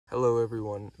Hello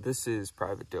everyone, this is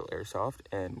Private Dill Airsoft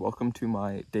and welcome to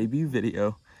my debut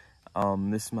video.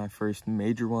 This is my first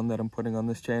major one that I'm putting on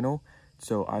this channel,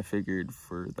 so I figured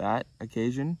for that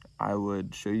occasion I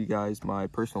would show you guys my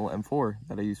personal M4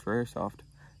 that I use for Airsoft.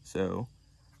 So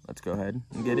let's go ahead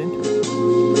and get into it.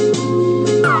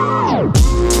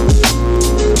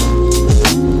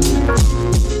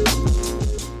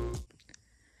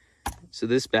 So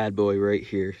this bad boy right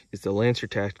here is the Lancer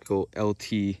Tactical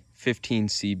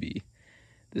LT15CB.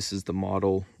 This is the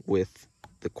model with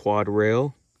the quad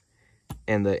rail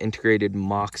and the integrated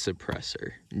mock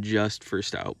suppressor, just for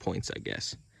style points, I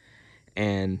guess.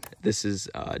 And this is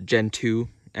Gen 2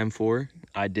 M4.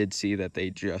 I did see that they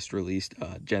just released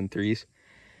Gen 3s,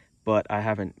 but I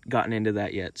haven't gotten into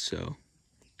that yet, so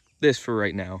this for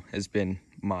right now has been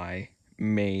my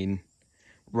main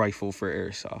rifle for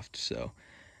Airsoft. So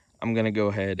I'm gonna go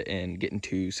ahead and get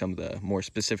into some of the more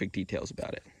specific details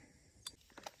about it.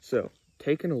 So,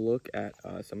 taking a look at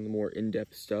some of the more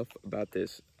in-depth stuff about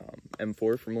this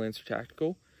M4 from Lancer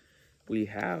Tactical, we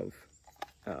have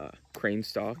crane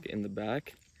stock in the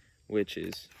back, which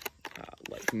is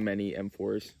like many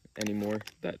M4s anymore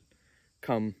that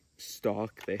come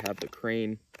stock. They have the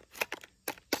crane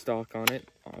stock on it,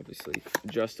 obviously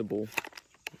adjustable,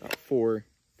 4,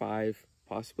 5,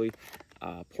 possibly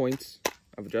points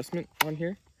of adjustment on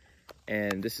here,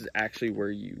 and this is actually where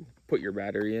you put your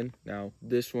battery in. Now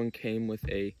this one came with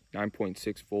a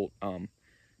 9.6 volt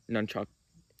nunchuck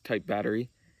type battery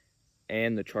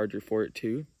and the charger for it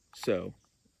too, so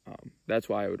that's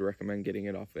why I would recommend getting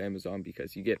it off of Amazon,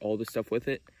 because you get all the stuff with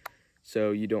it,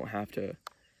 so you don't have to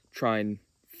try and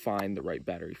find the right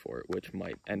battery for it, which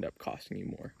might end up costing you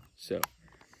more. So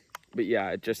but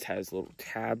yeah, it just has little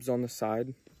tabs on the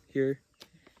side here,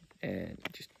 and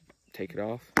just take it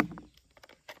off,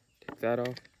 take that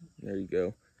off, there you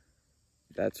go.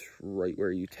 That's right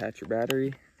where you attach your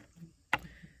battery,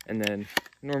 and then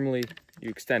normally you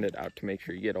extend it out to make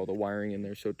sure you get all the wiring in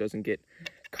there so it doesn't get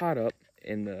caught up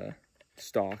in the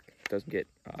stock, it doesn't get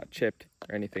chipped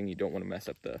or anything. You don't want to mess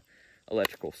up the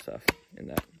electrical stuff in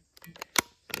that.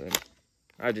 Then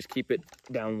I just keep it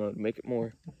down low to make it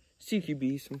more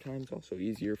CQB, sometimes also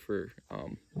easier for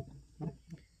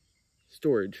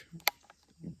storage.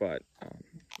 But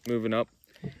moving up,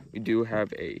 we do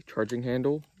have a charging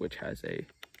handle, which has a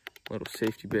little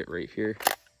safety bit right here,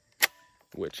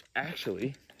 which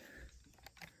actually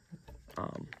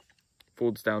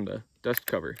folds down the dust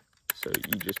cover. So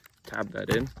you just tab that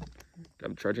in,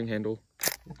 tab the charging handle,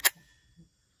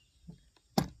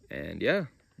 and yeah,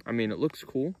 I mean, it looks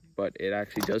cool, but it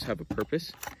actually does have a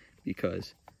purpose,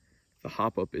 because the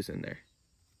hop up is in there.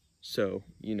 So,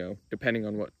 you know, depending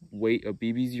on what weight of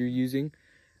BBs you're using,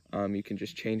 you can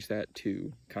just change that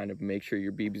to kind of make sure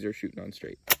your BBs are shooting on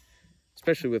straight.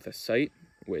 Especially with a sight,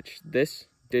 which this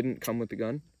didn't come with the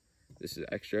gun. This is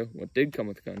extra. What did come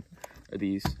with the gun are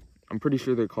these, I'm pretty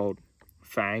sure they're called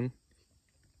Fang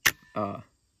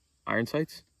iron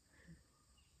sights.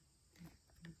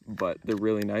 But they're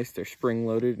really nice. They're spring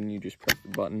loaded, and you just press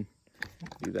the button,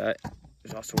 do that.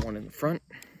 There's also one in the front.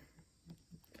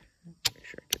 Make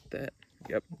sure I get that.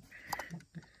 Yep.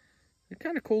 They're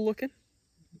kind of cool looking.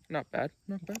 Not bad,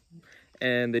 not bad.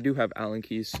 And they do have Allen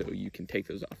keys, so you can take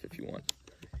those off if you want,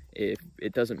 if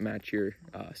it doesn't match your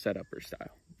setup or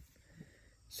style.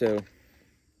 So,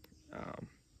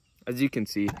 as you can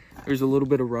see, there's a little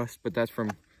bit of rust, but that's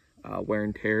from wear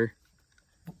and tear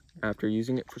after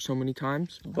using it for so many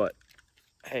times. But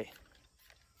hey,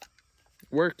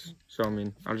 it works. So I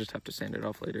mean, I'll just have to sand it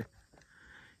off later.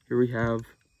 Here we have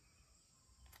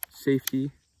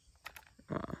safety,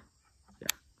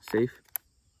 safe,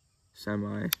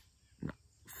 semi, no,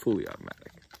 fully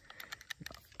automatic.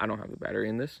 I don't have the battery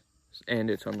in this, and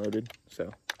it's unloaded,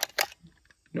 so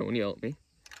no one yell at me.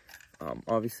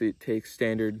 Obviously it takes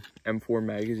standard M4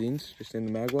 magazines just in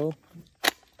the mag well.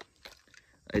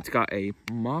 It's got a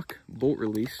mock bolt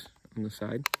release on the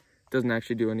side. Doesn't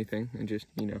actually do anything, and just,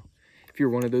 you know, if you're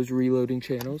one of those reloading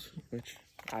channels, which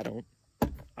I don't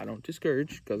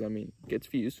discourage, because I mean, it gets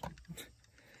views.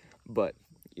 But,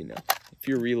 you know, if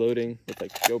you're reloading with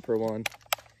like GoPro on,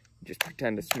 just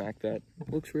pretend to smack that. It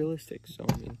looks realistic, so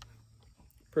I mean,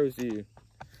 pros to you.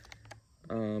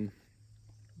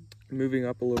 Moving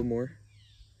up a little more,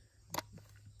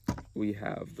 we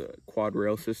have the quad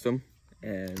rail system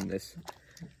and this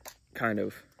kind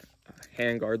of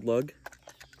handguard lug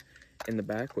in the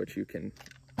back, which you can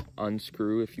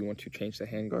unscrew if you want to change the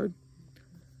handguard.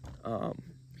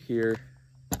 Here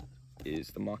is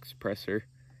the mock suppressor.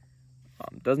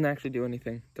 Doesn't actually do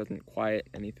anything, doesn't quiet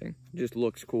anything, just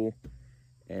looks cool.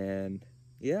 And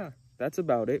yeah, that's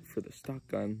about it for the stock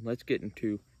gun. Let's get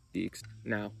into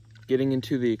Now, getting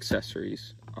into the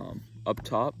accessories, up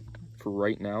top, for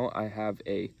right now, I have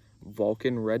a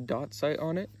Vulcan red dot sight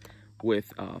on it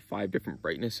with 5 different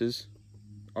brightnesses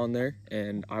on there,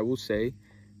 and I will say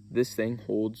this thing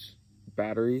holds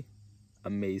battery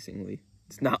amazingly.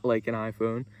 It's not like an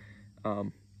iPhone.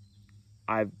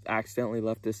 I've accidentally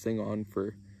left this thing on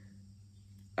for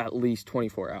at least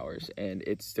 24 hours and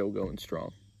it's still going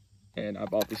strong, and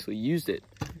I've obviously used it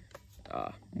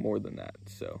more than that.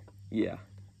 So yeah,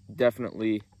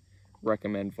 definitely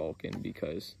recommend Vulcan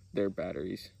because their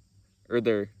batteries or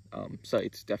their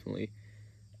sights definitely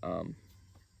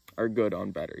are good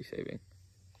on battery saving.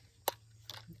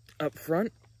 Up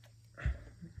front,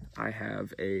 I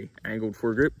have a angled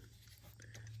foregrip,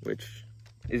 which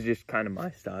is just kind of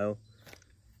my style.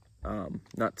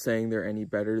 Not saying they're any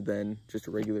better than just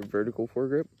a regular vertical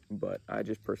foregrip, but I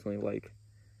just personally like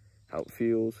how it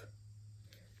feels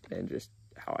and just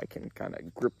how I can kind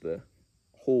of grip the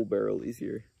whole barrel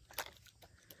easier.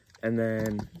 And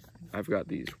then I've got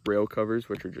these rail covers,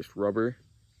 which are just rubber.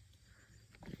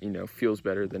 You know, feels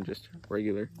better than just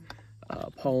regular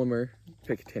polymer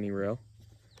Picatinny rail.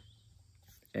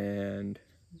 And,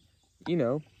 you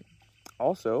know,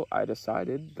 also I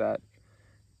decided that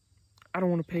I don't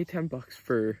want to pay 10 bucks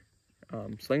for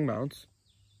sling mounts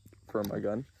for my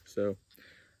gun. So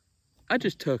I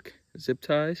just took zip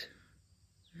ties,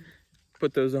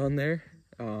 put those on there.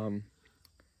 Kind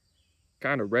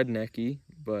of rednecky,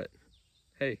 but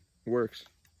hey, it works.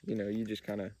 You know, you just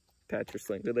kind of attach your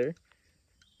sling to there.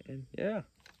 And yeah,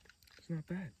 it's not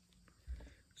bad.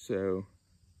 So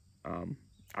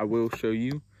I will show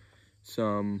you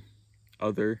some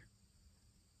other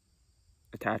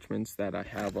attachments that I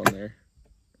have on there,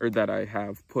 or that I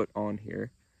have put on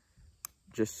here,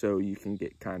 just so you can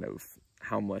get kind of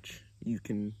how much you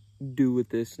can do with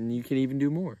this, and you can even do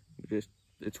more. Just,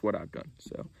 it's what I've done.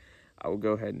 So I will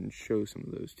go ahead and show some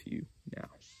of those to you now.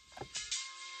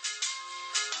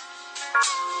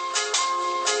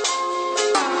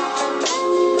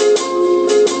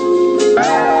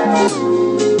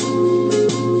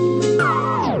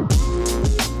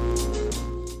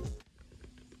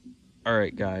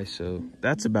 Alright guys, so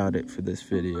that's about it for this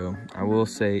video. I will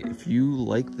say, if you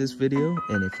like this video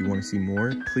and if you want to see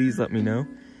more, please let me know.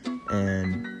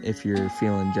 And if you're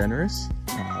feeling generous,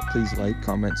 please like,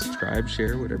 comment, subscribe,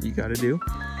 share, whatever you gotta do.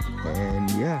 And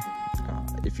yeah,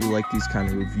 if you like these kind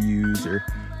of reviews, or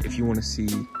if you want to see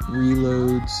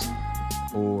reloads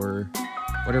or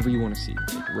whatever you want to see,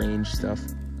 like range stuff,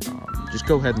 just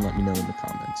go ahead and let me know in the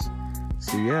comments.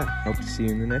 So yeah, hope to see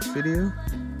you in the next video.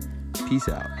 Peace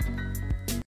out.